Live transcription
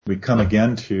We come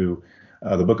again to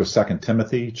the book of 2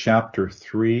 Timothy, chapter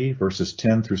 3, verses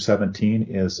 10 through 17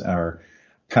 is our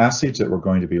passage that we're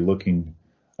going to be looking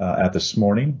at this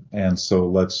morning. And so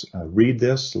let's read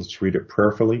this. Let's read it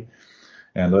prayerfully.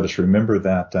 And let us remember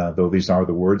that though these are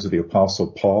the words of the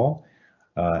Apostle Paul,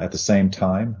 at the same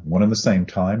time, one and the same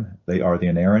time, they are the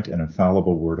inerrant and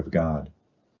infallible word of God.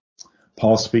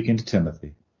 Paul speaking to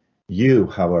Timothy, "You,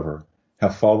 however,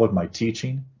 have followed my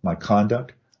teaching, my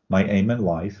conduct, my aim in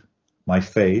life, my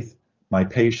faith, my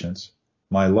patience,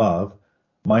 my love,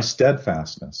 my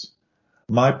steadfastness,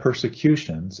 my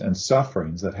persecutions and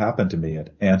sufferings that happened to me at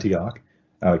Antioch,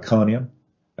 at Iconium,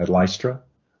 at Lystra,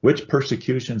 which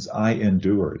persecutions I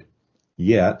endured.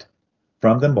 Yet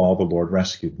from them all the Lord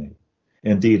rescued me.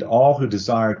 Indeed, all who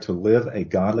desire to live a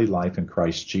godly life in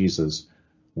Christ Jesus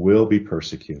will be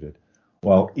persecuted,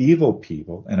 while evil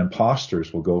people and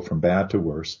impostors will go from bad to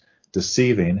worse,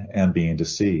 deceiving and being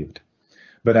deceived.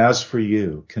 But as for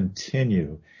you,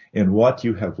 continue in what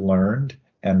you have learned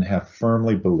and have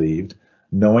firmly believed,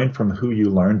 knowing from who you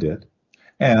learned it,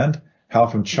 and how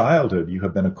from childhood you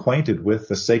have been acquainted with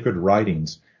the sacred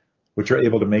writings, which are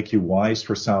able to make you wise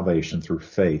for salvation through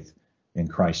faith in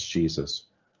Christ Jesus.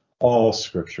 All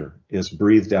Scripture is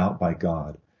breathed out by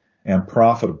God and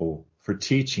profitable for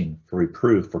teaching, for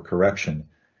reproof, for correction,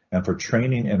 and for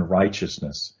training in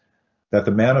righteousness, that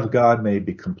the man of God may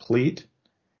be complete,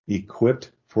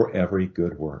 equipped for every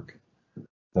good work."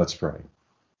 Let's pray.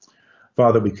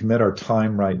 Father, we commit our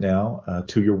time right now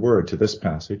to your word, to this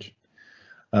passage,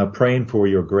 praying for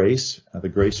your grace, the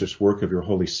gracious work of your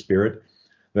Holy Spirit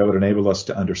that would enable us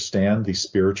to understand these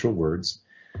spiritual words,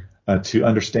 to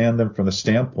understand them from the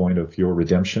standpoint of your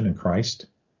redemption in Christ,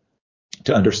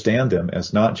 to understand them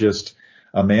as not just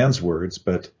a man's words,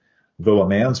 but though a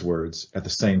man's words, at the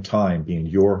same time being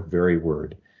your very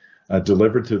word,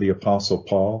 delivered through the Apostle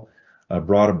Paul,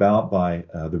 brought about by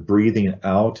the breathing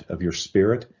out of your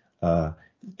Spirit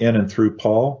in and through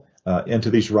Paul into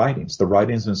these writings, the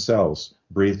writings themselves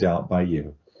breathed out by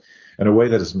you, in a way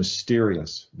that is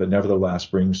mysterious, but nevertheless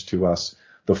brings to us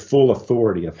the full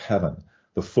authority of heaven,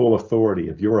 the full authority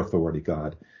of your authority,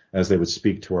 God, as they would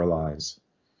speak to our lives.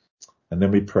 And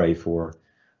then we pray for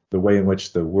the way in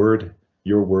which the word,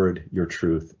 your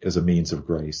truth, is a means of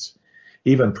grace.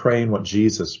 Even praying what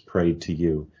Jesus prayed to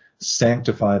you,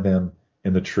 sanctify them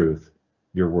in the truth.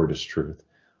 Your word is truth.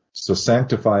 So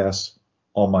sanctify us,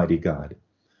 Almighty God,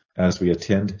 as we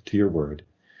attend to your word.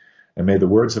 And may the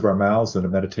words of our mouths and the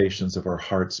meditations of our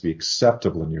hearts be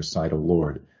acceptable in your sight, O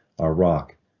Lord, our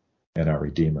rock and our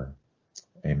Redeemer.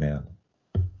 Amen.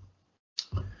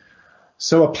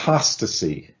 So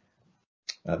apostasy.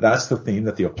 That's the theme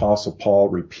that the Apostle Paul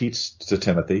repeats to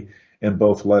Timothy in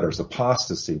both letters.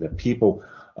 Apostasy, that people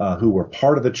who were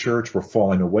part of the church were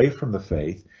falling away from the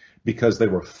faith because they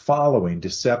were following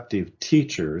deceptive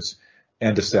teachers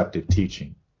and deceptive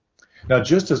teaching. Now,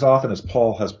 just as often as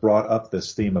Paul has brought up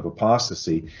this theme of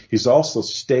apostasy, he's also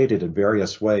stated in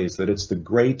various ways that it's the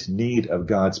great need of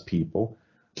God's people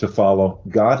to follow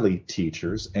godly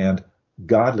teachers and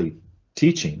godly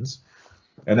teachings.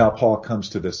 And now Paul comes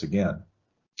to this again.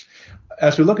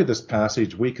 As we look at this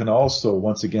passage, we can also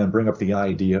once again bring up the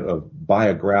idea of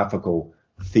biographical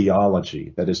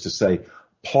theology. That is to say,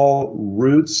 Paul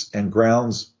roots and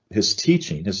grounds his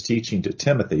teaching to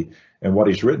Timothy and what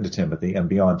he's written to Timothy and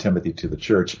beyond Timothy to the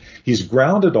church. He's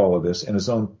grounded all of this in his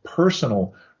own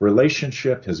personal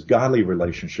relationship, his godly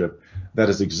relationship that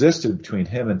has existed between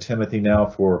him and Timothy now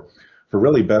for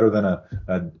really better than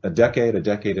a decade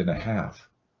and a half.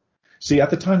 See,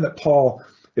 at the time that Paul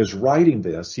is writing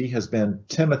this, he has been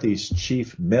Timothy's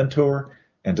chief mentor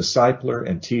and discipler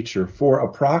and teacher for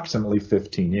approximately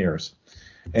 15 years.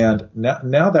 And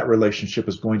now that relationship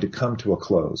is going to come to a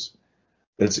close.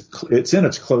 It's in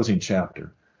its closing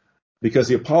chapter because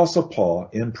the Apostle Paul,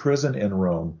 in prison in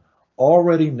Rome,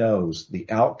 already knows the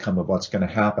outcome of what's going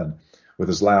to happen with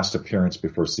his last appearance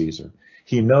before Caesar.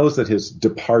 He knows that his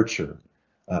departure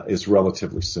is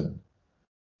relatively soon.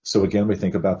 So again, we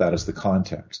think about that as the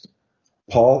context.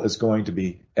 Paul is going to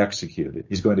be executed.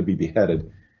 He's going to be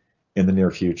beheaded in the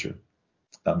near future.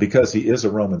 Because he is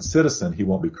a Roman citizen, he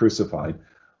won't be crucified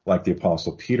like the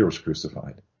Apostle Peter was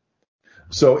crucified.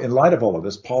 So in light of all of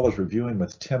this, Paul is reviewing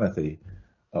with Timothy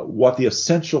what the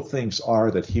essential things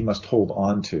are that he must hold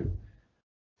on to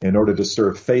in order to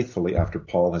serve faithfully after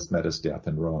Paul has met his death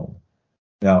in Rome.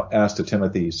 Now, as to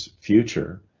Timothy's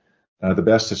future, the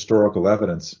best historical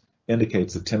evidence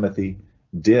indicates that Timothy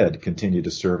did continue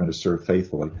to serve and to serve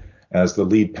faithfully as the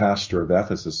lead pastor of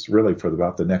Ephesus, really for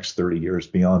about the next 30 years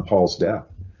beyond Paul's death.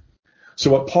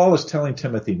 So what Paul is telling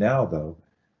Timothy now, though,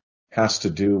 has to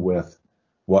do with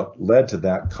what led to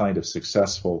that kind of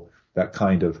successful, that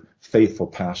kind of faithful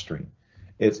pastoring.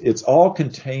 It's all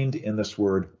contained in this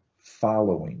word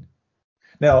following.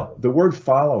 Now, the word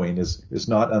following is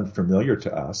not unfamiliar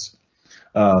to us,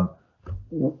 but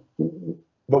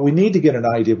we need to get an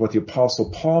idea of what the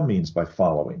Apostle Paul means by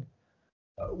following.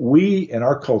 We, in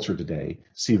our culture today,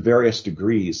 see various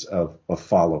degrees of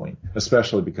following,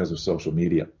 especially because of social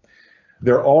media.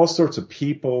 There are all sorts of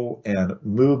people and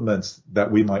movements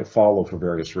that we might follow for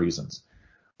various reasons.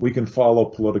 We can follow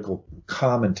political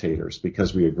commentators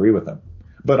because we agree with them.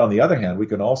 But on the other hand, we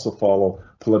can also follow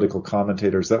political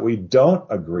commentators that we don't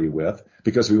agree with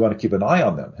because we want to keep an eye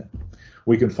on them.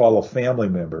 We can follow family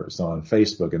members on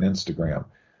Facebook and Instagram.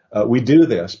 We do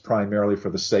this primarily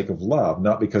for the sake of love,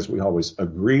 not because we always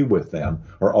agree with them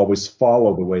or always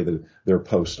follow the way that their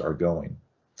posts are going.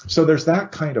 So there's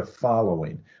that kind of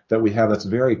following that we have that's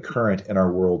very current in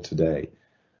our world today.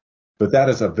 But that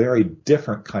is a very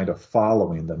different kind of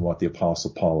following than what the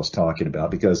Apostle Paul is talking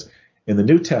about, because in the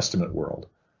New Testament world,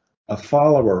 a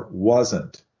follower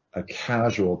wasn't a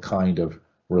casual kind of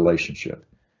relationship.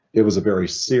 It was a very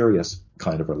serious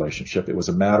kind of relationship. It was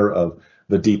a matter of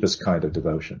the deepest kind of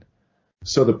devotion.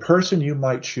 So the person you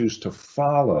might choose to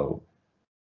follow,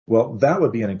 well, that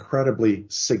would be an incredibly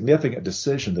significant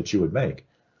decision that you would make.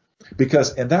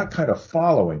 Because in that kind of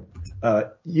following,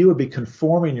 you would be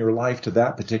conforming your life to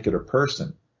that particular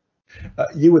person.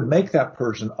 You would make that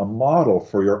person a model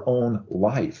for your own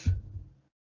life.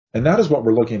 And that is what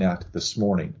we're looking at this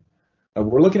morning.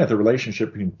 We're looking at the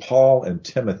relationship between Paul and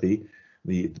Timothy,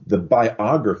 the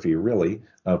biography, really,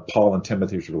 of Paul and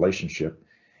Timothy's relationship,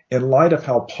 in light of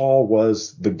how Paul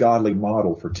was the godly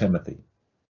model for Timothy.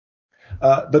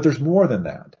 But there's more than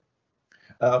that.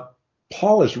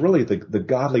 Paul is really the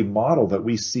godly model that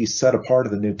we see set apart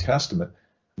in the New Testament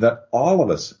that all of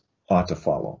us ought to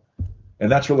follow.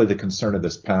 And that's really the concern of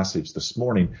this passage this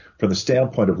morning from the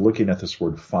standpoint of looking at this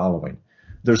word following.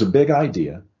 There's a big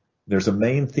idea. There's a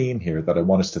main theme here that I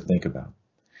want us to think about.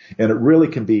 And it really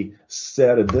can be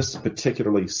said in this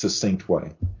particularly succinct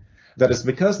way. That it's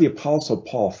because the Apostle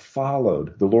Paul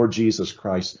followed the Lord Jesus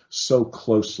Christ so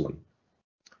closely.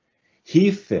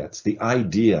 He fits the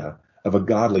idea of a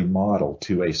godly model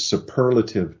to a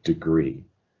superlative degree.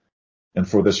 And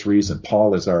for this reason,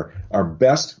 Paul is our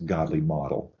best godly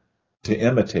model to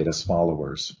imitate as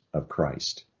followers of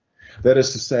Christ. That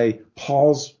is to say,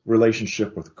 Paul's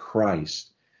relationship with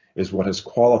Christ is what has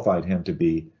qualified him to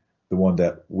be the one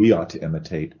that we ought to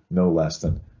imitate, no less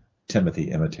than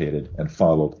Timothy imitated and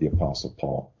followed the Apostle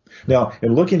Paul. Now,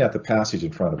 in looking at the passage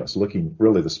in front of us, looking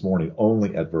really this morning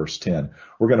only at verse 10,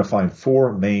 we're going to find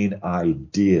four main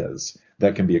ideas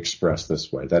that can be expressed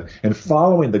this way. That in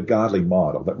following the godly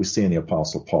model that we see in the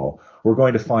Apostle Paul, we're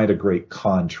going to find a great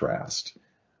contrast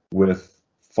with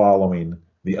following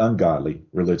the ungodly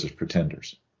religious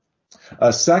pretenders.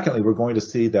 Secondly, we're going to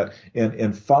see that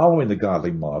in following the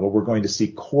godly model, we're going to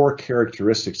see core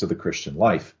characteristics of the Christian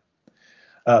life.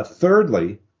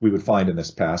 Thirdly, we would find in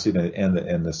this passage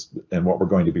and what we're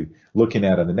going to be looking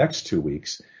at in the next 2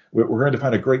 weeks, we're going to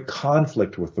find a great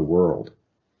conflict with the world.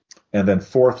 And then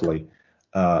fourthly,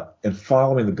 in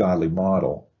following the godly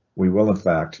model, we will in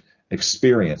fact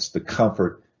experience the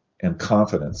comfort and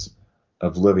confidence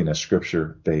of living a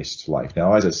scripture-based life.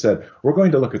 Now, as I said, we're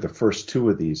going to look at the first two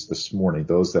of these this morning,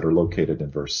 those that are located in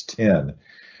verse 10.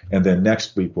 And then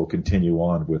next week, we'll continue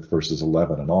on with verses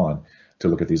 11 and on to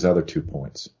look at these other 2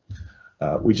 points.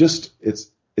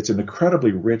 It's an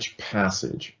incredibly rich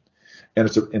passage, and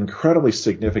it's an incredibly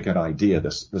significant idea,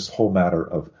 this whole matter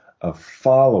of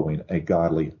following a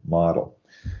godly model.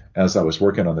 As I was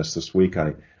working on this week,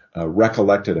 I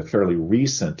recollected a fairly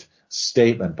recent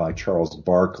statement by Charles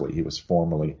Barkley. He was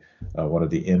formerly one of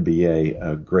the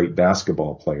NBA great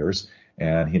basketball players,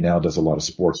 and he now does a lot of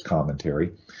sports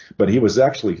commentary. But he was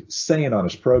actually saying on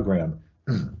his program,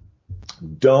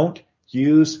 don't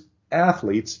use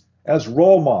athletes as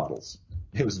role models.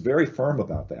 He was very firm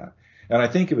about that. And I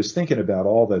think he was thinking about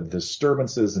all the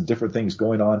disturbances and different things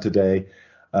going on today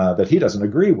that he doesn't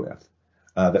agree with,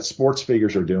 that sports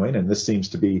figures are doing, and this seems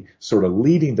to be sort of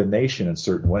leading the nation in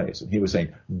certain ways. And he was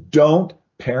saying,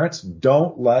 parents,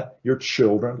 don't let your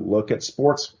children look at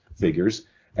sports figures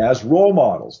as role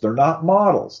models. They're not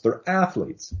models. They're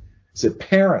athletes. He said,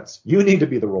 parents, you need to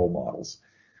be the role models.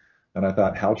 And I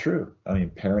thought, how true. I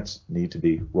mean, parents need to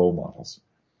be role models.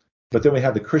 But then we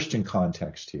have the Christian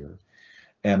context here,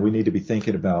 and we need to be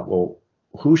thinking about, well,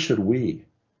 who should we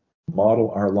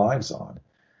model our lives on?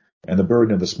 And the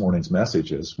burden of this morning's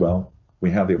message is, well,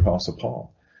 we have the Apostle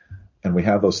Paul, and we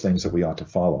have those things that we ought to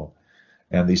follow,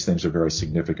 and these things are very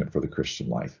significant for the Christian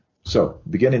life. So,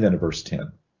 beginning then in verse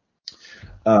 10,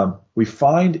 We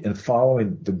find in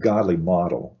following the godly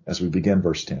model, as we begin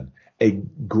verse 10, a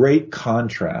great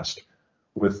contrast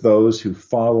with those who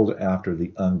followed after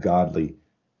the ungodly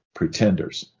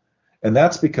pretenders. And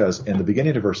that's because in the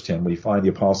beginning of verse 10, we find the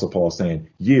Apostle Paul saying,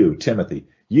 you, Timothy,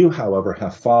 you, however,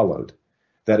 have followed.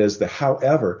 That is, the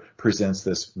however presents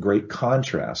this great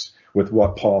contrast with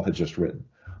what Paul had just written.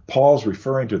 Paul's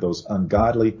referring to those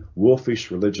ungodly,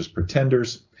 wolfish religious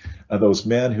pretenders, those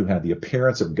men who had the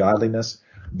appearance of godliness,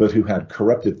 but who had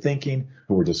corrupted thinking,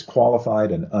 who were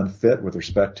disqualified and unfit with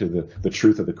respect to the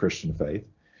truth of the Christian faith.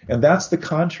 And that's the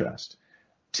contrast.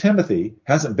 Timothy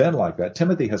hasn't been like that.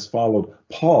 Timothy has followed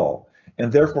Paul,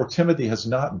 and therefore Timothy has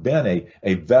not been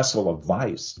a vessel of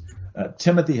vice.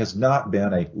 Timothy has not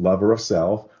been a lover of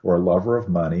self or a lover of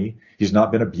money. He's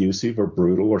not been abusive or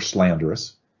brutal or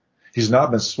slanderous. He's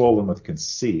not been swollen with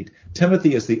conceit.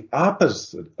 Timothy is the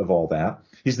opposite of all that.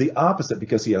 He's the opposite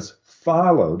because he has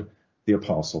followed the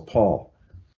Apostle Paul.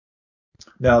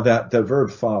 Now, that the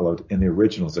verb followed in the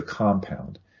original is a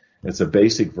compound. It's a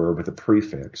basic verb with a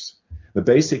prefix. The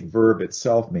basic verb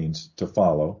itself means to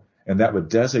follow, and that would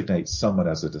designate someone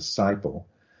as a disciple.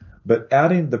 But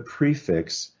adding the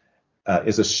prefix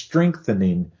is a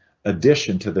strengthening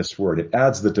addition to this word. It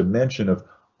adds the dimension of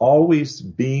always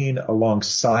being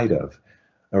alongside of,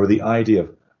 or the idea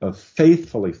of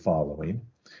faithfully following,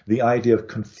 the idea of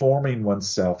conforming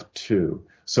oneself to.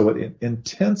 So it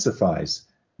intensifies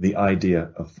the idea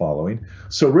of following.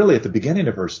 So really at the beginning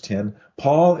of verse 10,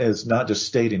 Paul is not just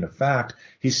stating a fact,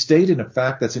 he's stating a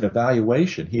fact that's an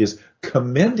evaluation. He is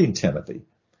commending Timothy.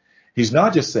 He's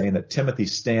not just saying that Timothy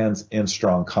stands in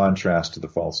strong contrast to the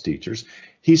false teachers.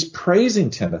 He's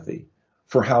praising Timothy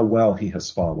for how well he has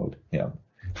followed him,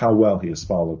 how well he has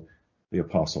followed the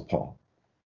Apostle Paul.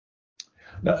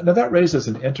 Now that raises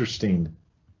an interesting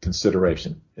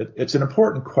consideration. It's an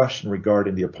important question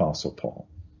regarding the Apostle Paul.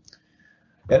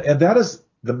 And that is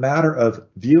the matter of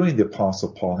viewing the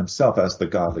Apostle Paul himself as the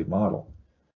godly model.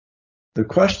 The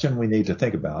question we need to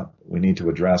think about, we need to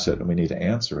address it, and we need to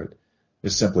answer it,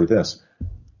 is simply this.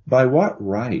 By what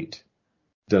right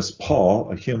does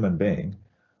Paul, a human being,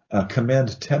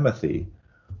 commend Timothy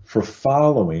for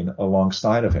following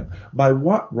alongside of him? By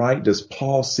what right does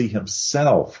Paul see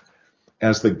himself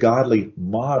as the godly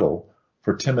model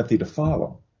for Timothy to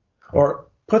follow? Or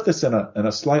put this in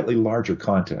a slightly larger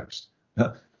context,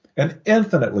 an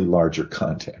infinitely larger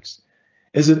context.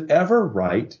 Is it ever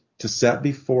right to set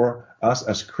before us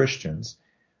as Christians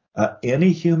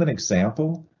any human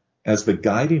example as the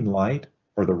guiding light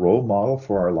or the role model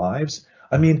for our lives?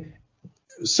 I mean,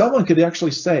 someone could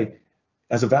actually say,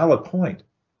 as a valid point,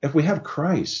 if we have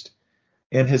Christ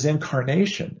in his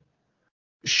incarnation,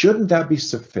 shouldn't that be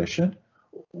sufficient?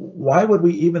 Why would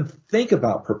we even think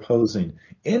about proposing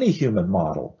any human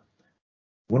model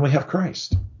when we have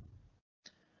Christ?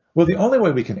 Well, the only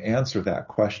way we can answer that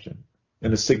question,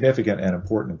 and a significant and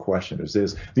important question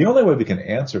is the only way we can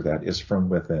answer that is from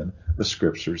within the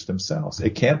scriptures themselves.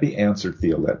 It can't be answered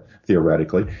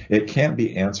theoretically. It can't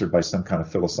be answered by some kind of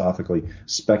philosophically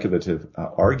speculative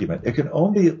argument. It can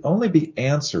only be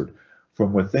answered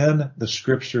from within the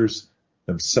scriptures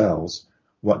themselves,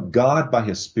 what God by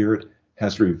his Spirit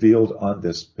has revealed on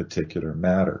this particular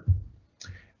matter.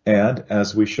 And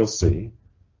as we shall see,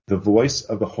 the voice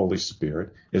of the Holy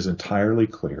Spirit is entirely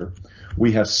clear.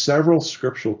 We have several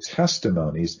scriptural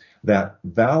testimonies that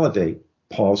validate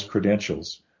Paul's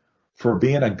credentials for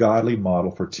being a godly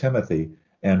model for Timothy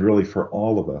and really for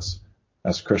all of us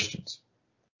as Christians.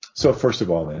 So first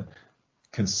of all then,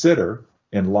 consider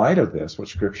in light of this what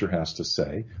Scripture has to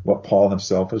say, what Paul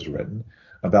himself has written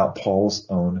about Paul's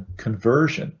own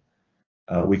conversion.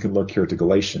 We can look here to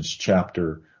Galatians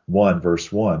chapter 1,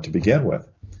 verse 1 to begin with.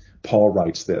 Paul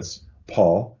writes this,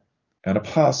 Paul, an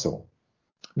apostle,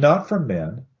 not from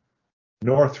men,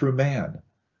 nor through man,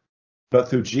 but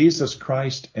through Jesus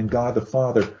Christ and God the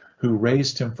Father, who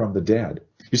raised him from the dead.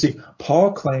 You see,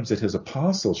 Paul claims that his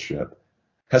apostleship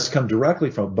has come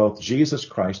directly from both Jesus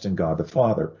Christ and God the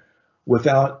Father,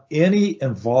 without any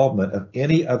involvement of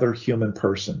any other human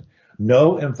person.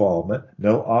 No involvement,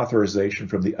 no authorization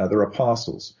from the other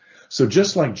apostles. So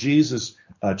just like Jesus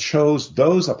chose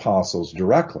those apostles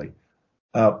directly,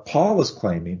 Paul is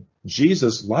claiming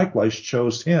Jesus likewise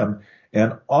chose him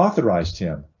and authorized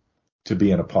him to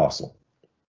be an apostle.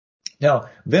 Now,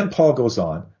 then Paul goes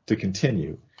on to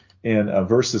continue in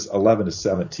verses 11 to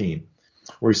 17,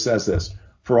 where he says this,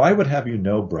 "For I would have you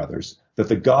know, brothers, that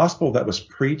the gospel that was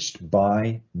preached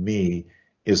by me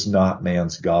is not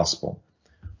man's gospel.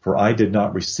 For I did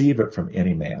not receive it from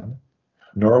any man,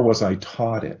 nor was I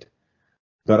taught it,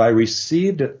 but I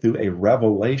received it through a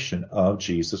revelation of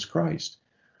Jesus Christ.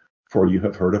 For you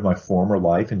have heard of my former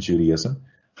life in Judaism,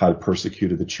 how I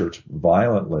persecuted the church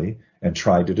violently and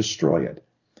tried to destroy it.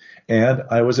 And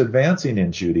I was advancing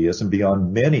in Judaism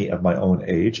beyond many of my own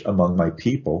age among my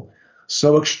people.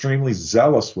 So extremely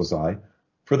zealous was I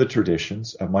for the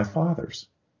traditions of my fathers.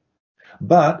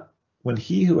 But when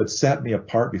he who had set me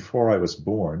apart before I was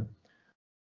born,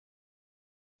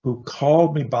 who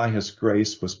called me by his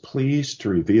grace, was pleased to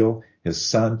reveal his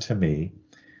Son to me,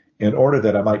 in order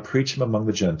that I might preach him among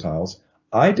the Gentiles,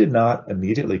 I did not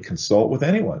immediately consult with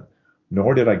anyone,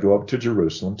 nor did I go up to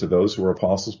Jerusalem to those who were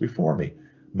apostles before me.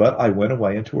 But I went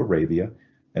away into Arabia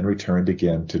and returned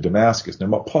again to Damascus. Now,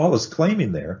 what Paul is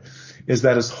claiming there is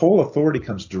that his whole authority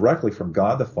comes directly from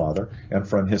God the Father and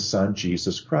from his Son,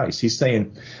 Jesus Christ. He's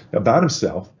saying about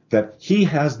himself that he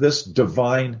has this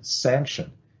divine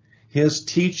sanction. His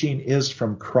teaching is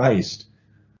from Christ.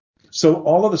 So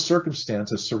all of the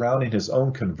circumstances surrounding his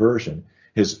own conversion,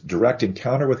 his direct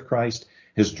encounter with Christ,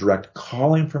 his direct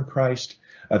calling from Christ,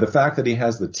 the fact that he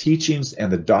has the teachings and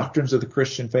the doctrines of the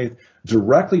Christian faith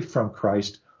directly from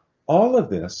Christ, all of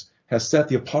this has set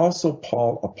the Apostle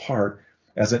Paul apart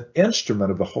as an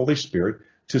instrument of the Holy Spirit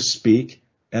to speak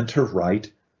and to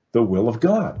write the will of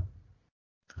God.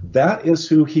 That is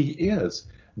who he is.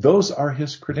 Those are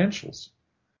his credentials.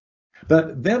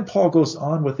 But then Paul goes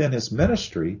on within his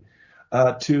ministry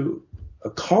to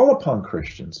call upon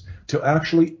Christians to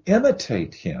actually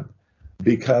imitate him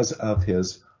because of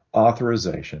his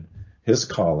authorization, his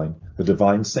calling, the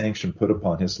divine sanction put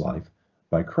upon his life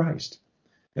by Christ.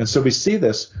 And so we see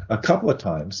this a couple of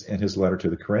times in his letter to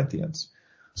the Corinthians.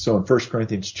 So in 1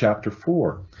 Corinthians chapter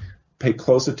 4, pay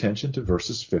close attention to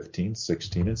verses 15,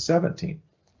 16, and 17.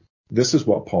 This is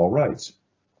what Paul writes.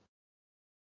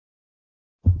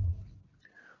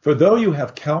 For though you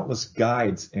have countless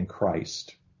guides in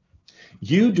Christ,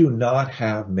 you do not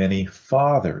have many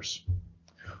fathers.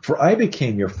 For I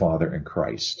became your father in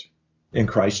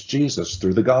Christ Jesus,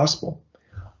 through the gospel.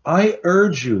 I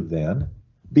urge you then,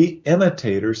 be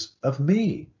imitators of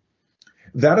me.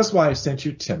 That is why I sent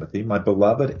you Timothy, my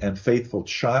beloved and faithful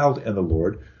child in the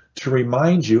Lord, to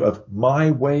remind you of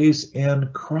my ways in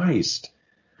Christ,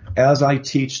 as I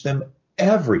teach them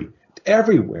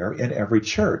everywhere in every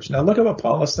church. Now look at what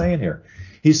Paul is saying here.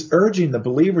 He's urging the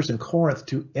believers in Corinth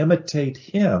to imitate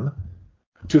him,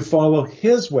 to follow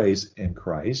his ways in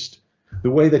Christ, the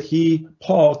way that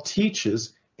Paul,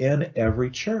 teaches in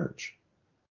every church.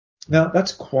 Now,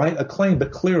 that's quite a claim,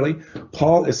 but clearly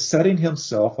Paul is setting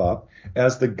himself up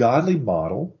as the godly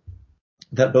model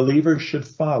that believers should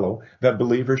follow, that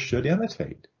believers should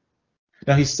imitate.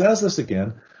 Now, he says this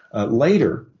again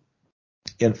later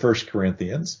in 1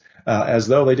 Corinthians, as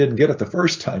though they didn't get it the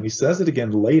first time. He says it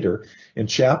again later in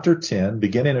chapter 10,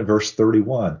 beginning in verse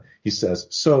 31. He says,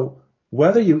 so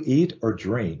whether you eat or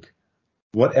drink,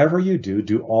 whatever you do,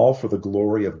 do all for the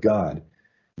glory of God.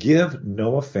 Give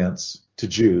no offense to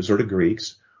Jews or to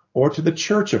Greeks or to the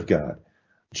church of God,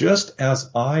 just as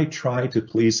I try to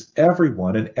please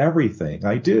everyone in everything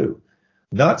I do,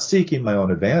 not seeking my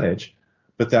own advantage,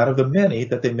 but that of the many,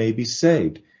 that they may be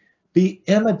saved. Be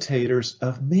imitators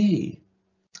of me,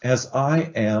 as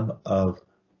I am of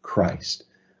Christ.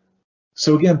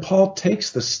 So again, Paul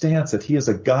takes the stance that he is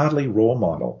a godly role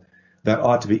model that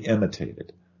ought to be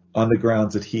imitated on the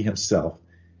grounds that he himself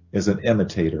is an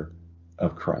imitator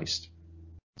of Christ.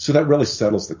 So that really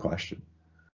settles the question.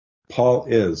 Paul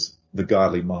is the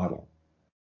godly model.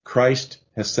 Christ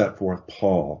has set forth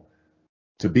Paul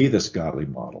to be this godly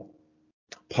model.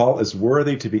 Paul is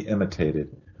worthy to be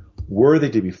imitated, worthy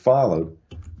to be followed,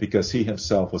 because he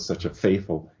himself was such a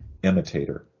faithful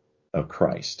imitator of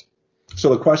Christ. So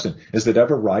the question, is it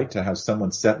ever right to have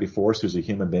someone set before us who's a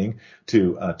human being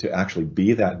to actually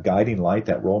be that guiding light,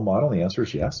 that role model? And the answer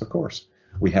is yes, of course.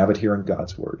 We have it here in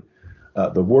God's Word.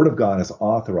 The Word of God has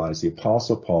authorized the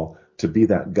Apostle Paul to be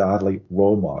that godly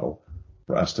role model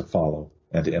for us to follow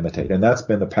and to imitate. And that's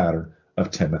been the pattern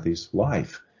of Timothy's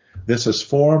life. This has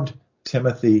formed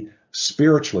Timothy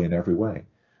spiritually in every way.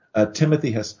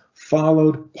 Timothy has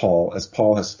followed Paul as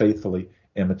Paul has faithfully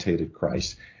imitated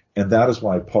Christ. And that is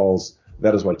why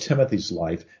Timothy's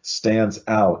life stands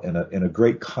out in a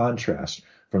great contrast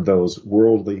from those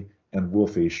worldly and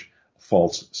wolfish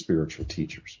false spiritual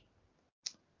teachers.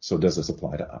 So does this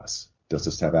apply to us? Does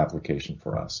this have application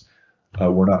for us?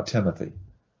 We're not Timothy,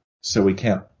 so we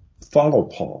can't follow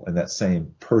Paul in that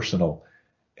same personal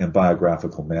and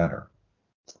biographical manner.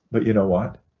 But you know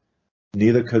what?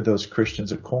 Neither could those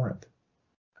Christians at Corinth.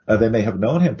 They may have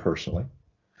known him personally,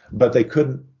 but they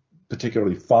couldn't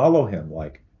particularly follow him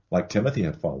like Timothy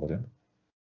had followed him.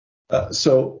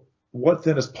 So what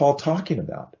then is Paul talking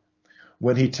about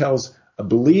when he tells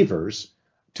believers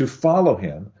to follow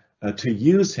him, to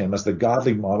use him as the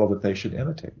godly model that they should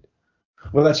imitate.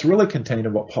 Well, that's really contained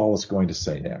in what Paul is going to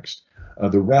say next.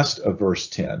 The rest of verse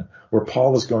 10, where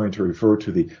Paul is going to refer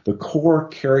to the core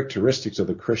characteristics of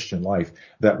the Christian life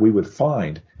that we would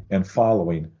find in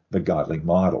following the godly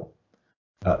model.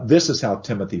 This is how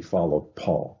Timothy followed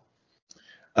Paul.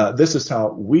 This is how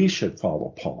we should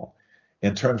follow Paul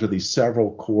in terms of these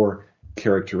several core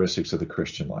characteristics of the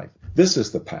Christian life. This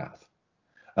is the path.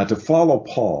 To follow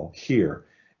Paul here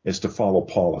is to follow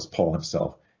Paul as Paul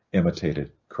himself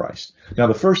imitated Christ. Now,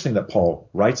 the first thing that Paul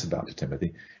writes about to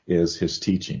Timothy is his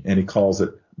teaching, and he calls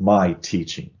it my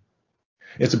teaching.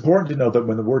 It's important to know that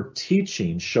when the word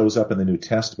teaching shows up in the New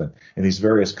Testament in these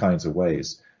various kinds of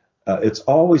ways, it's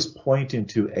always pointing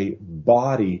to a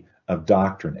body of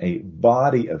doctrine, a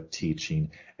body of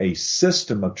teaching, a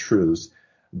system of truths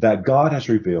that God has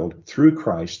revealed through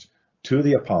Christ to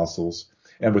the apostles,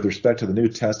 and with respect to the New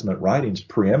Testament writings,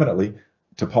 preeminently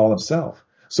to Paul himself.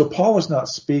 So Paul is not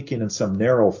speaking in some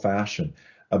narrow fashion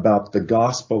about the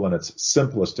gospel in its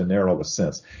simplest and narrowest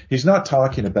sense. He's not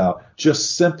talking about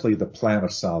just simply the plan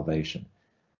of salvation.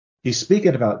 He's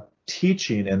speaking about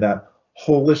teaching in that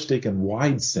holistic and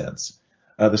wide sense,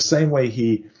 the same way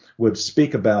he would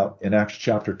speak about in Acts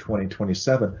chapter 20,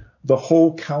 27, the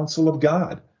whole counsel of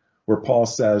God, where Paul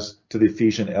says to the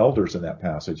Ephesian elders in that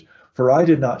passage, "For I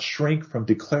did not shrink from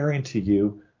declaring to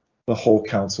you the whole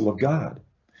counsel of God."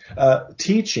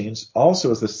 Teachings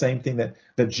also is the same thing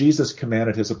that Jesus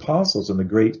commanded his apostles in the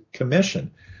Great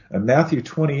Commission. In Matthew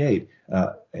 28,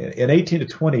 in 18 to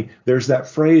 20, there's that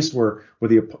phrase where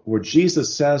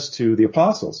Jesus says to the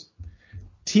apostles,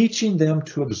 teaching them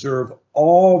to observe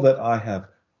all that I have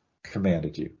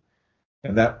commanded you.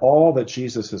 And that all that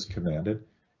Jesus has commanded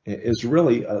is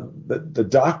really the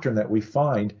doctrine that we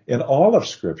find in all of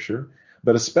Scripture,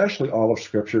 but especially all of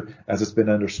Scripture as it's been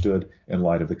understood in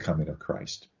light of the coming of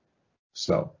Christ.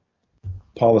 So,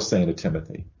 Paul is saying to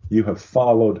Timothy, you have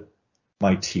followed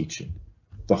my teaching,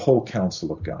 the whole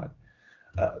counsel of God.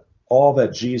 All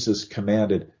that Jesus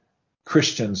commanded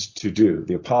Christians to do,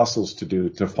 the apostles to do,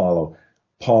 to follow,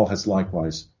 Paul has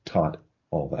likewise taught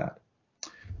all that.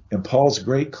 And Paul's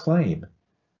great claim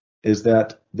is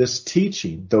that this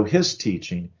teaching, though his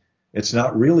teaching, it's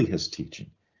not really his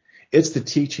teaching. It's the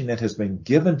teaching that has been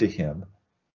given to him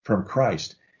from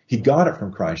Christ. He got it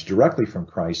from Christ, directly from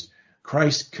Christ.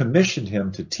 Christ commissioned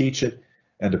him to teach it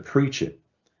and to preach it.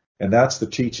 And that's the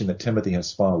teaching that Timothy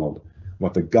has followed,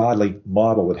 what the godly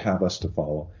model would have us to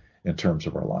follow in terms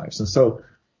of our lives. And so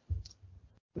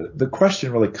the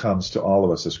question really comes to all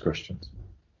of us as Christians.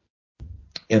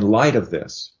 In light of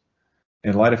this,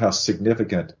 in light of how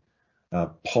significant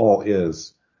Paul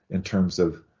is in terms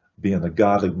of being the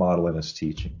godly model in his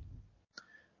teaching,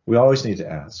 we always need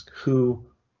to ask, who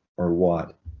or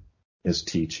what is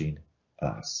teaching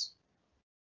us?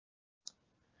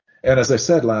 And as I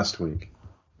said last week,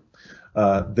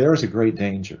 there is a great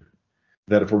danger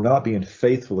that if we're not being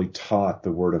faithfully taught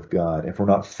the Word of God, if we're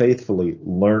not faithfully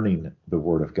learning the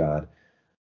Word of God,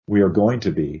 we are going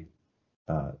to be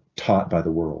taught by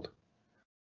the world.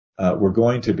 We're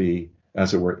going to be,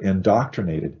 as it were,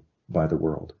 indoctrinated by the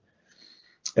world.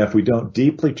 If we don't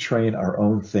deeply train our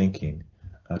own thinking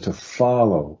to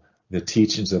follow the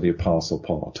teachings of the Apostle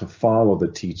Paul, to follow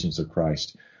the teachings of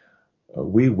Christ,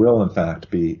 we will, in fact,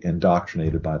 be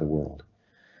indoctrinated by the world.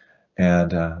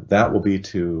 And that will be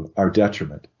to our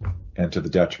detriment and to the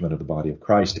detriment of the body of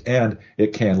Christ. And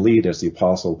it can lead, as the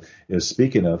apostle is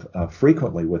speaking of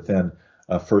frequently within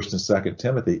 1st and 2nd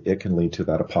Timothy, it can lead to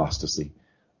that apostasy,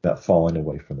 that falling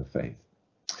away from the faith.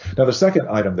 Now, the second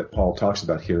item that Paul talks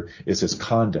about here is his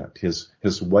conduct,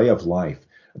 his way of life,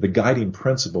 the guiding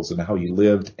principles in how he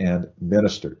lived and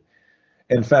ministered.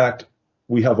 In fact,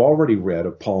 we have already read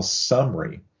of Paul's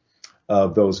summary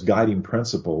of those guiding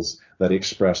principles that he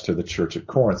expressed to the church at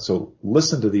Corinth. So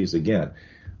listen to these again.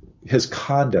 His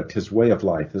conduct, his way of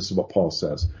life, this is what Paul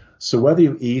says. So whether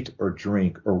you eat or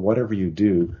drink or whatever you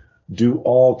do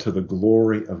all to the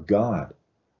glory of God.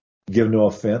 Give no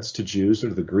offense to Jews or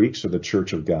to the Greeks or the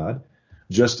church of God,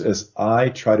 just as I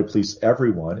try to please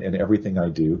everyone in everything I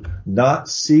do, not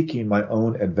seeking my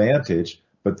own advantage,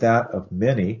 but that of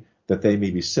many, that they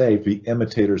may be saved, be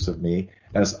imitators of me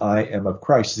as I am of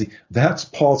Christ. See, that's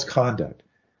Paul's conduct.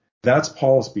 That's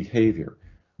Paul's behavior.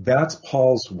 That's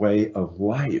Paul's way of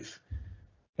life.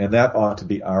 And that ought to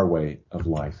be our way of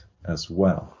life as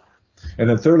well. And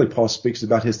then thirdly, Paul speaks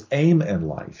about his aim in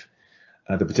life.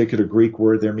 The particular Greek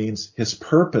word there means his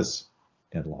purpose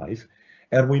in life.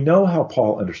 And we know how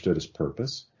Paul understood his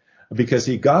purpose because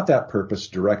he got that purpose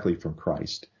directly from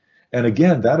Christ. And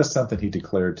again, that is something he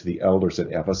declared to the elders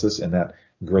at Ephesus in that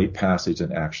great passage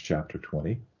in Acts chapter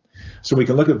 20. So we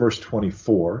can look at verse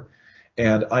 24.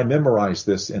 And I memorized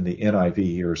this in the NIV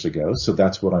years ago, so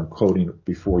that's what I'm quoting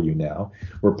before you now,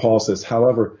 where Paul says,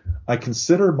 however, I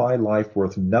consider my life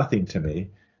worth nothing to me,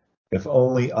 if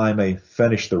only I may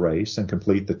finish the race and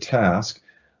complete the task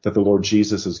that the Lord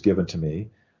Jesus has given to me,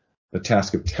 the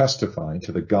task of testifying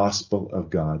to the gospel of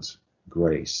God's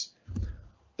grace.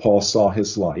 Paul saw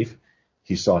his life,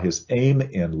 he saw his aim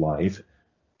in life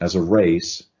as a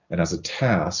race and as a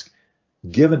task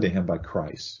given to him by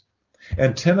Christ.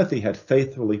 And Timothy had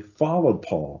faithfully followed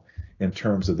Paul in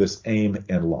terms of this aim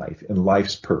in life, in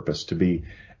life's purpose, to be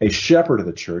a shepherd of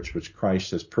the church, which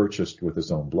Christ has purchased with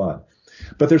his own blood.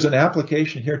 But there's an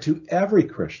application here to every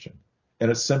Christian, and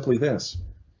it's simply this.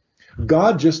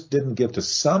 God just didn't give to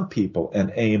some people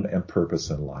an aim and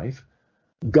purpose in life.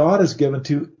 God has given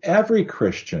to every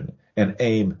Christian an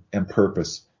aim and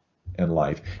purpose in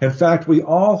life. In fact, we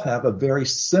all have a very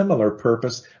similar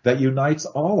purpose that unites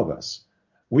all of us.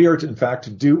 We are, in fact, to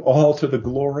do all to the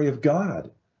glory of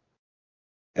God.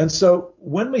 And so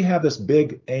when we have this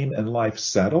big aim in life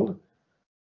settled,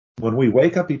 when we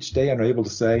wake up each day and are able to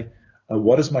say,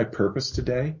 what is my purpose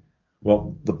today?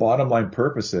 Well, the bottom line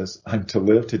purpose is I'm to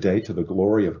live today to the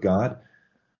glory of God.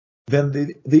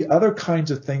 Then the other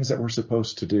kinds of things that we're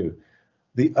supposed to do,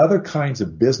 the other kinds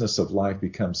of business of life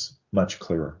becomes much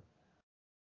clearer.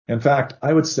 In fact,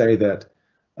 I would say that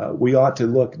we ought to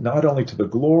look not only to the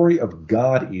glory of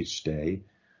God each day,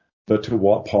 but to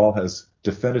what Paul has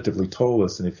definitively told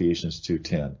us in Ephesians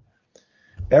 2:10.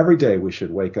 Every day we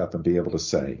should wake up and be able to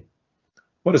say,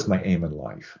 what is my aim in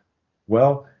life?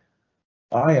 Well,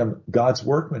 I am God's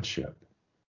workmanship.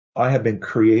 I have been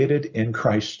created in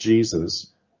Christ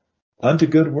Jesus unto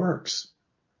good works,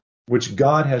 which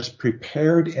God has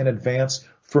prepared in advance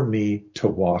for me to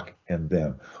walk in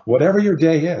them. Whatever your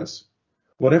day is,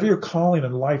 whatever your calling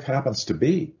in life happens to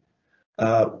be,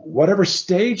 whatever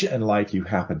stage in life you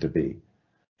happen to be,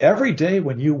 every day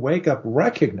when you wake up,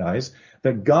 recognize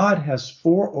that God has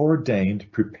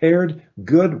foreordained, prepared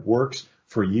good works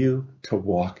for you to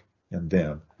walk in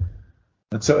them.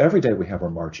 And so every day we have our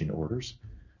marching orders.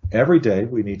 Every day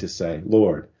we need to say,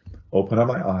 Lord, open up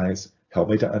my eyes, help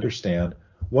me to understand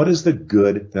what is the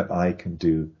good that I can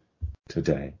do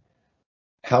today.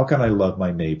 How can I love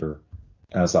my neighbor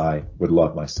as I would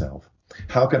love myself?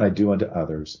 How can I do unto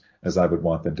others as I would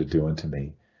want them to do unto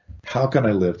me? How can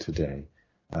I live today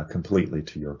completely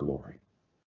to your glory?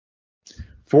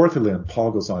 Fourthly,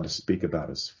 Paul goes on to speak about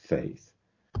his faith.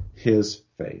 His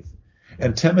faith.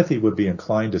 And Timothy would be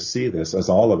inclined to see this, as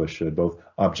all of us should, both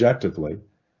objectively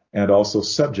and also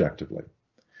subjectively.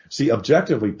 See,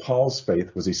 objectively, Paul's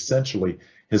faith was essentially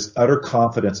his utter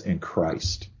confidence in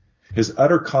Christ, his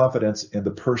utter confidence in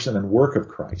the person and work of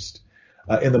Christ,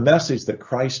 in the message that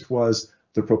Christ was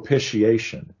the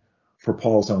propitiation for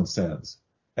Paul's own sins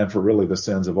and for really the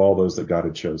sins of all those that God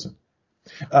had chosen.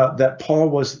 That Paul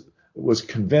was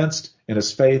convinced in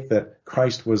his faith that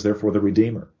Christ was therefore the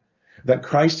Redeemer, that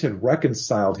Christ had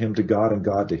reconciled him to God and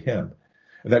God to him,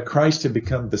 that Christ had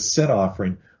become the sin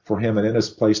offering for him and in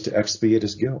his place to expiate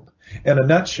his guilt. In a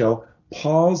nutshell,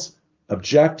 Paul's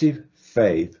objective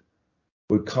faith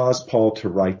would cause Paul to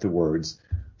write the words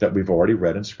that we've already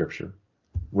read in Scripture,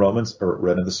 read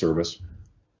in the service,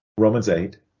 Romans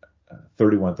 8,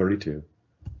 31, 32.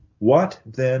 What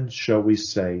then shall we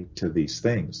say to these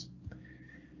things?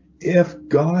 If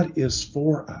God is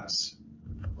for us,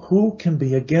 who can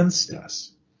be against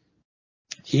us?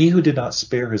 He who did not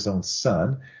spare his own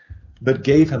son, but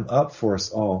gave him up for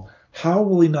us all, how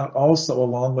will he not also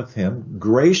along with him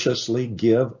graciously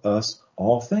give us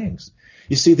all things?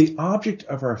 You see, the object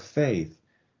of our faith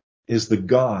is the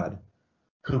God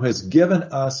who has given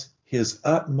us his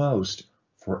utmost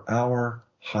for our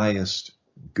highest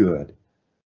good.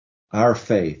 Our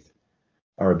faith,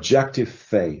 our objective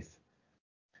faith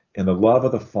in the love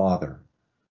of the Father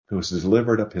who has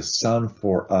delivered up his Son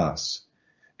for us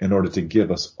in order to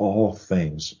give us all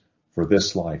things for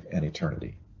this life and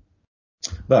eternity.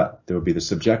 But there would be the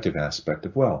subjective aspect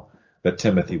as well that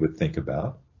Timothy would think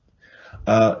about.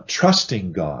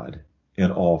 Trusting God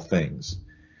in all things.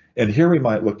 And here we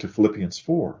might look to Philippians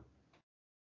 4,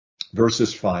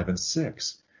 verses 5 and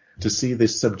 6, to see the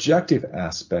subjective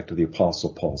aspect of the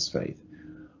Apostle Paul's faith.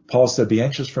 Paul said, be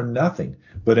anxious for nothing,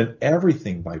 but in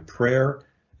everything by prayer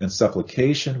and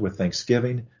supplication with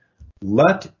thanksgiving,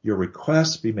 let your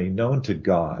requests be made known to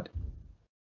God.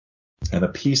 And the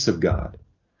peace of God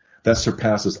that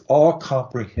surpasses all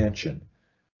comprehension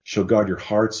shall guard your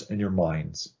hearts and your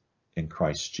minds in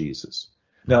Christ Jesus.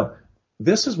 Now,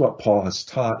 this is what Paul has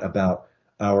taught about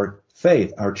our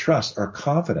faith, our trust, our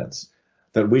confidence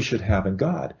that we should have in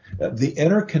God. The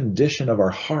inner condition of our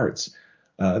hearts,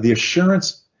 the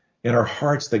assurance in our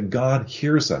hearts that God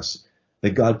hears us,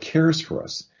 that God cares for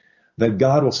us, that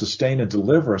God will sustain and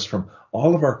deliver us from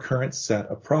all of our current set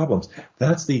of problems.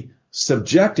 That's the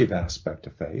subjective aspect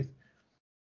of faith.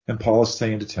 And Paul is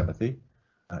saying to Timothy,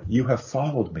 you have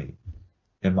followed me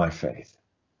in my faith.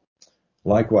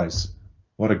 Likewise,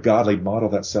 what a godly model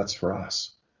that sets for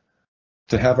us.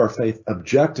 To have our faith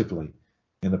objectively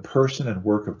in the person and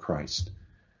work of Christ.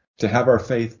 To have our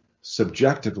faith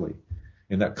subjectively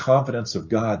in that confidence of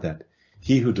God that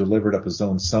he who delivered up his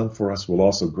own son for us will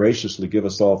also graciously give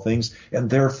us all things. And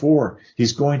therefore,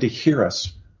 he's going to hear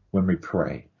us when we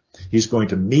pray. He's going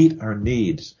to meet our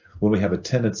needs when we have a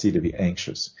tendency to be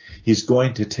anxious. He's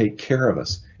going to take care of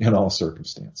us in all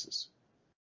circumstances.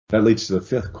 That leads to the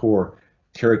fifth core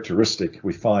characteristic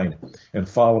we find in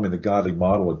following the godly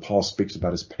model, and Paul speaks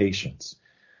about his patience.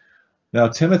 Now,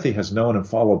 Timothy has known and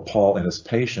followed Paul in his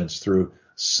patience through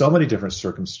so many different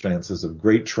circumstances of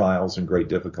great trials and great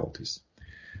difficulties.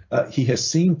 He has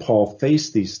seen Paul face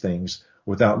these things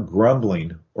without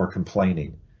grumbling or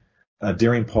complaining.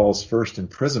 During Paul's first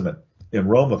imprisonment in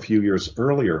Rome a few years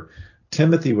earlier,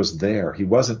 Timothy was there. He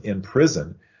wasn't in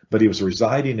prison, but he was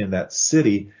residing in that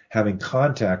city, having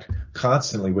contact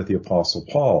constantly with the Apostle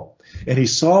Paul. And he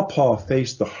saw Paul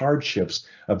face the hardships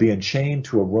of being chained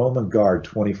to a Roman guard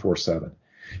 24/7.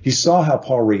 He saw how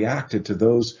Paul reacted to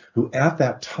those who at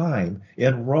that time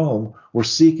in Rome were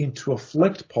seeking to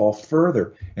afflict Paul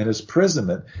further in his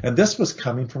imprisonment. And this was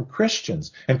coming from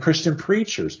Christians and Christian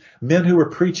preachers, men who were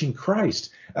preaching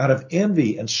Christ out of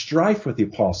envy and strife with the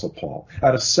Apostle Paul,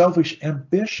 out of selfish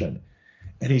ambition.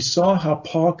 And he saw how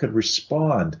Paul could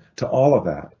respond to all of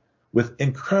that with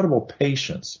incredible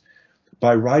patience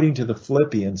by writing to the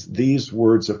Philippians these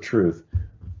words of truth.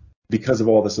 Because of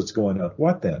all this that's going on,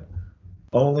 what then?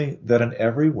 Only that in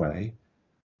every way,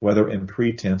 whether in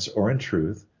pretense or in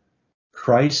truth,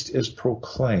 Christ is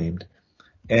proclaimed,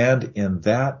 and in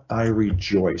that I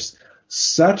rejoice.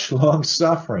 Such long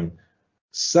suffering,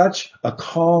 such a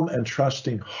calm and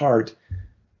trusting heart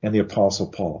in the Apostle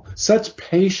Paul, such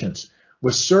patience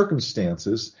with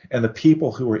circumstances and the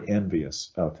people who were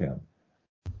envious of him.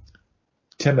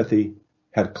 Timothy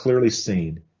had clearly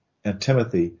seen, and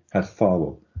Timothy had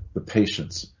followed the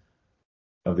patience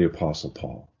of the Apostle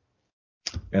Paul.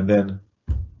 And then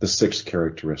the sixth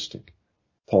characteristic,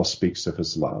 Paul speaks of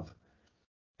his love.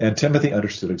 And Timothy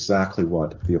understood exactly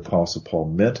what the Apostle Paul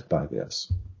meant by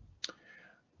this.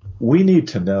 We need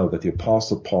to know that the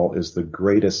Apostle Paul is the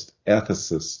greatest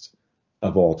ethicist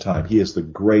of all time. He is the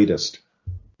greatest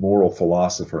moral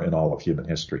philosopher in all of human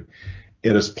history.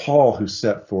 It is Paul who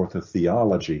set forth the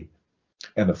theology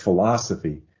and the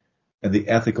philosophy and the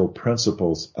ethical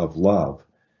principles of love,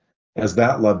 as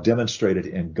that love demonstrated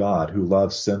in God, who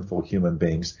loves sinful human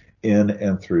beings in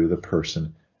and through the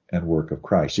person and work of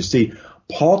Christ. You see,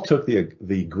 Paul took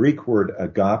the Greek word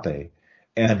agape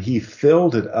and he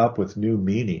filled it up with new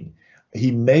meaning.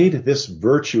 He made this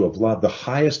virtue of love the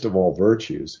highest of all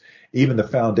virtues, even the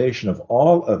foundation of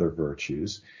all other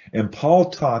virtues. And Paul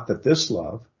taught that this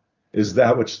love is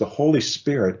that which the Holy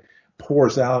Spirit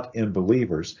pours out in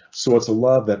believers. So it's a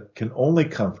love that can only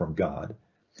come from God.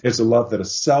 It's a love that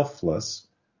is selfless,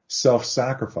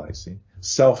 self-sacrificing,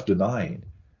 self-denying.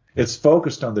 It's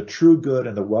focused on the true good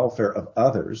and the welfare of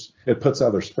others. It puts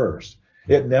others first.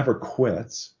 It never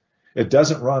quits. It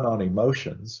doesn't run on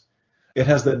emotions. It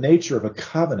has the nature of a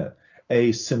covenant,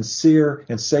 a sincere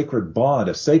and sacred bond,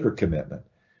 a sacred commitment,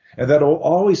 and that it will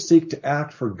always seek to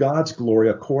act for God's glory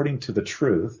according to the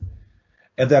truth,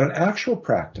 and that in actual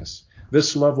practice,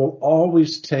 this love will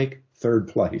always take third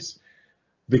place,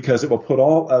 because it will put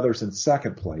all others in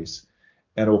second place,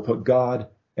 and it will put God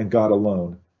and God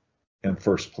alone in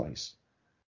first place.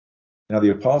 Now,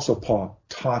 the Apostle Paul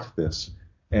taught this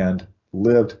and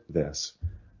lived this,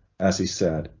 as he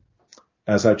said,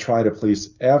 as I try to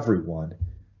please everyone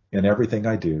in everything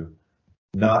I do,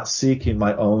 not seeking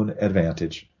my own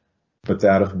advantage, but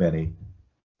that of many,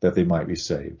 that they might be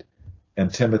saved.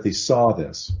 And Timothy saw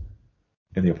this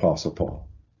in the Apostle Paul.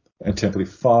 And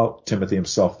Timothy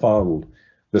himself followed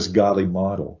this godly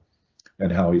model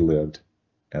and how he lived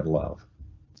and loved.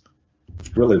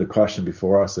 Really, the question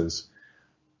before us is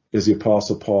the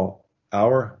Apostle Paul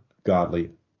our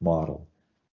godly model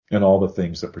in all the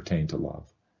things that pertain to love?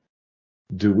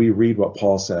 Do we read what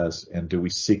Paul says, and do we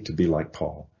seek to be like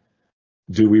Paul?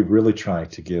 Do we really try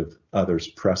to give others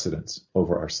precedence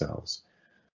over ourselves?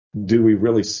 Do we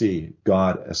really see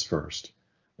God as first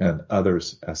and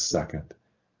others as second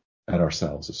and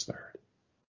ourselves as third?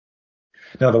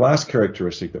 Now, the last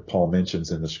characteristic that Paul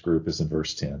mentions in this group is in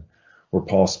verse 10, where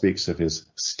Paul speaks of his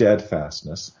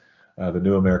steadfastness. The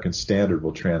New American Standard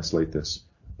will translate this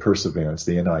perseverance,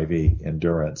 the NIV,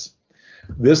 endurance.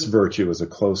 This virtue is a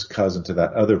close cousin to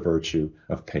that other virtue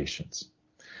of patience.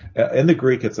 In the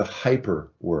Greek, it's a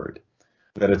hyper word,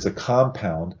 that it's a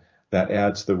compound that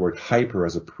adds the word hyper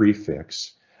as a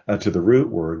prefix to the root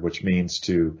word, which means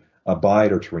to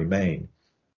abide or to remain.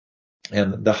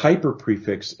 And the hyper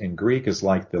prefix in Greek is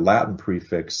like the Latin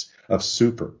prefix of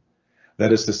super.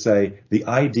 That is to say, the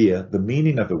idea, the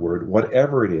meaning of the word,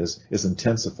 whatever it is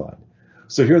intensified.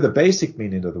 So here the basic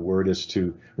meaning of the word is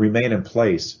to remain in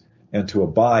place and to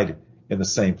abide in the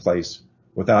same place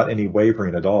without any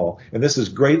wavering at all. And this is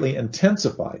greatly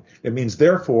intensified. It means,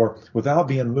 therefore, without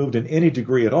being moved in any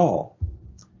degree at all.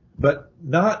 But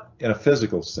not in a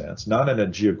physical sense, not in a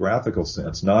geographical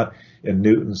sense, not in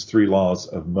Newton's 3 laws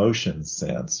of motion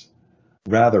sense.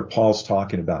 Rather, Paul's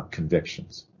talking about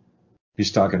convictions.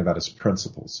 He's talking about his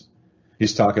principles.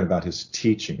 He's talking about his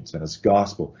teachings and his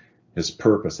gospel, his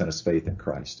purpose and his faith in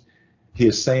Christ. He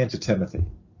is saying to Timothy,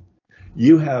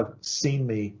 you have seen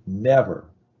me never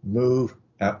move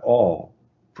at all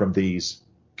from these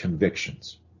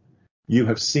convictions. You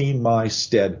have seen my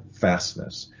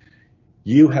steadfastness.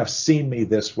 You have seen me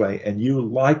this way, and you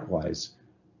likewise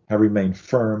have remained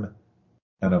firm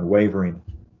and unwavering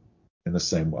in the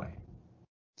same way.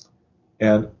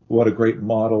 And what a great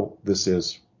model this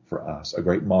is for us, a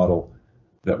great model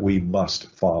that we must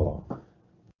follow.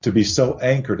 To be so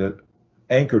anchored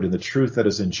in the truth that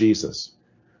is in Jesus,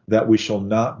 that we shall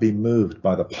not be moved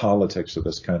by the politics of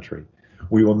this country.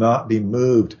 We will not be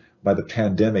moved by the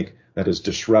pandemic that has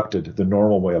disrupted the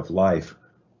normal way of life,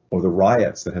 or the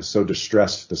riots that have so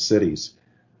distressed the cities,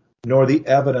 nor the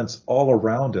evidence all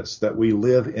around us that we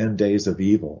live in days of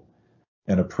evil,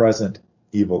 in a present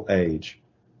evil age,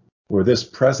 where this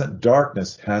present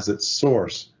darkness has its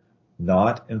source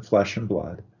not in flesh and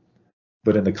blood,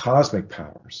 but in the cosmic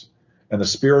powers and the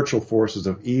spiritual forces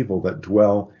of evil that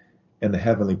dwell in the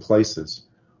heavenly places.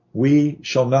 We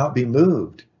shall not be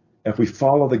moved. If we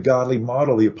follow the godly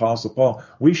model of the Apostle Paul,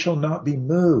 we shall not be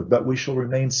moved, but we shall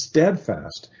remain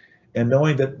steadfast in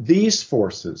knowing that these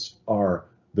forces are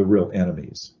the real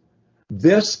enemies.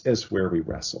 This is where we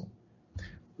wrestle.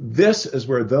 This is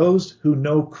where those who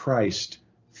know Christ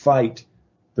fight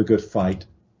the good fight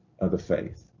of the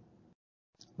faith.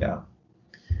 Now,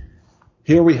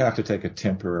 here we have to take a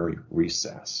temporary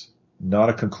recess, not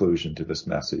a conclusion to this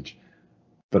message,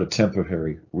 but a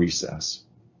temporary recess.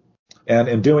 And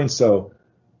in doing so,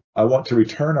 I want to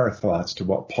return our thoughts to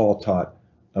what Paul taught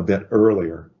a bit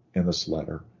earlier in this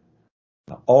letter,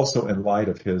 also in light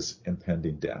of his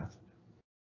impending death.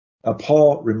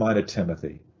 Paul reminded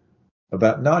Timothy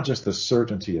about not just the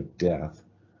certainty of death,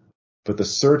 but the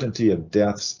certainty of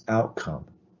death's outcome,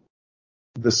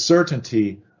 the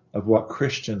certainty of what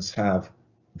Christians have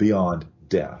beyond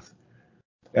death,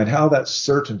 and how that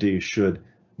certainty should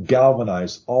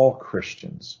galvanize all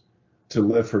Christians to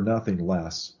live for nothing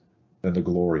less than the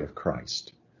glory of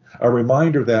Christ. A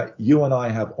reminder that you and I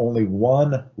have only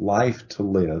one life to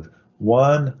live,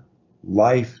 one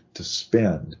life to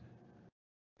spend,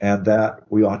 and that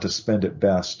we ought to spend it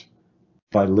best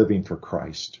by living for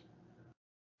Christ.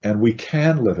 And we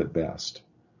can live it best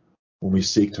when we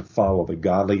seek to follow the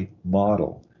godly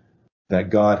model that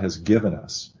God has given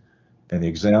us in the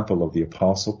example of the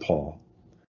Apostle Paul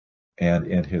and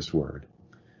in his word.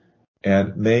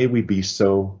 And may we be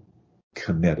so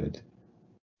committed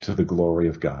to the glory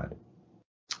of God.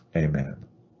 Amen.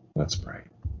 Let's pray.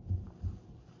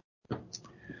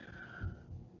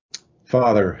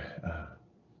 Father,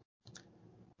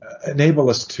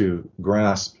 enable us to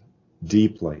grasp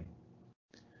deeply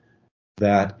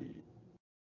that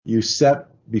you set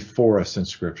before us in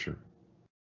Scripture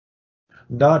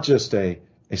not just a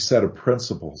set of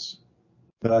principles,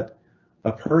 but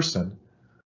a person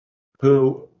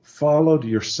who followed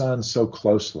your Son so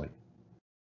closely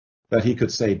that he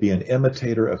could say, be an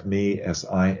imitator of me as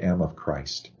I am of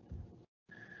Christ.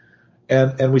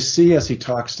 And we see as he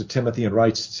talks to Timothy and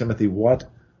writes to Timothy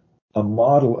what a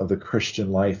model of the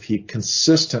Christian life he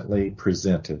consistently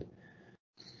presented,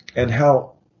 and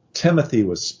how Timothy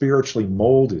was spiritually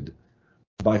molded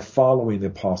by following the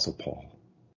Apostle Paul,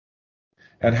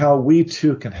 and how we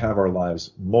too can have our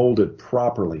lives molded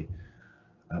properly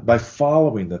by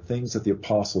following the things that the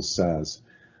Apostle says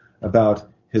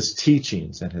about his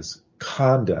teachings and his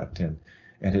conduct and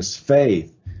his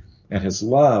faith and his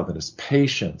love and his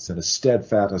patience and his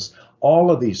steadfastness, all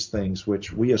of these things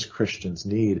which we as Christians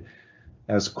need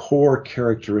as core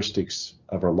characteristics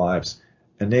of our lives.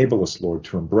 Enable us, Lord,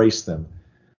 to embrace them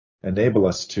Enable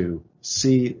us to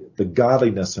see the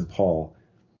godliness in Paul,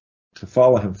 to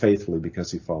follow him faithfully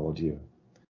because he followed you.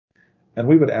 And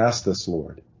we would ask this,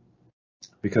 Lord,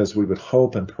 because we would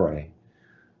hope and pray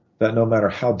that no matter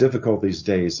how difficult these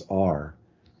days are,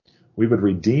 we would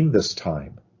redeem this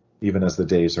time, even as the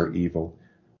days are evil.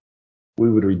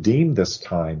 We would redeem this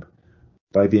time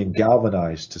by being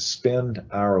galvanized to spend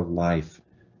our life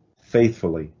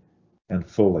faithfully and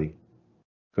fully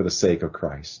for the sake of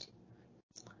Christ.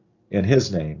 In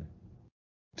his name,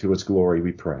 to his glory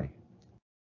we pray.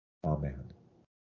 Amen.